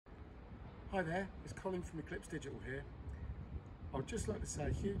Hi there, it's Colin from Eclipse Digital here. I'd just like to say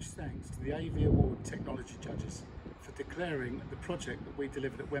a huge thanks to the AV Award Technology Judges for declaring the project that we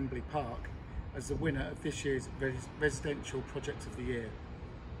delivered at Wembley Park as the winner of this year's Residential Project of the Year.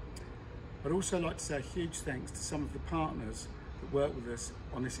 I'd also like to say a huge thanks to some of the partners that work with us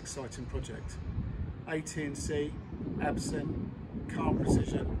on this exciting project. AT&C, Absent, Car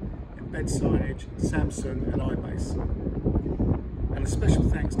Precision, Embed Signage, Samsung and iBase. And a special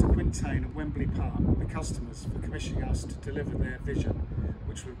thanks to Quintain and Wembley Park, the customers, for commissioning us to deliver their vision,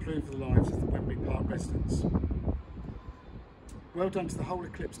 which will improve the lives of the Wembley Park residents. Well done to the whole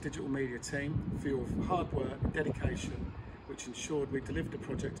Eclipse Digital Media team for your hard work and dedication, which ensured we delivered the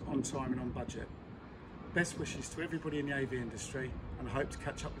project on time and on budget. Best wishes to everybody in the AV industry, and I hope to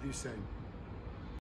catch up with you soon.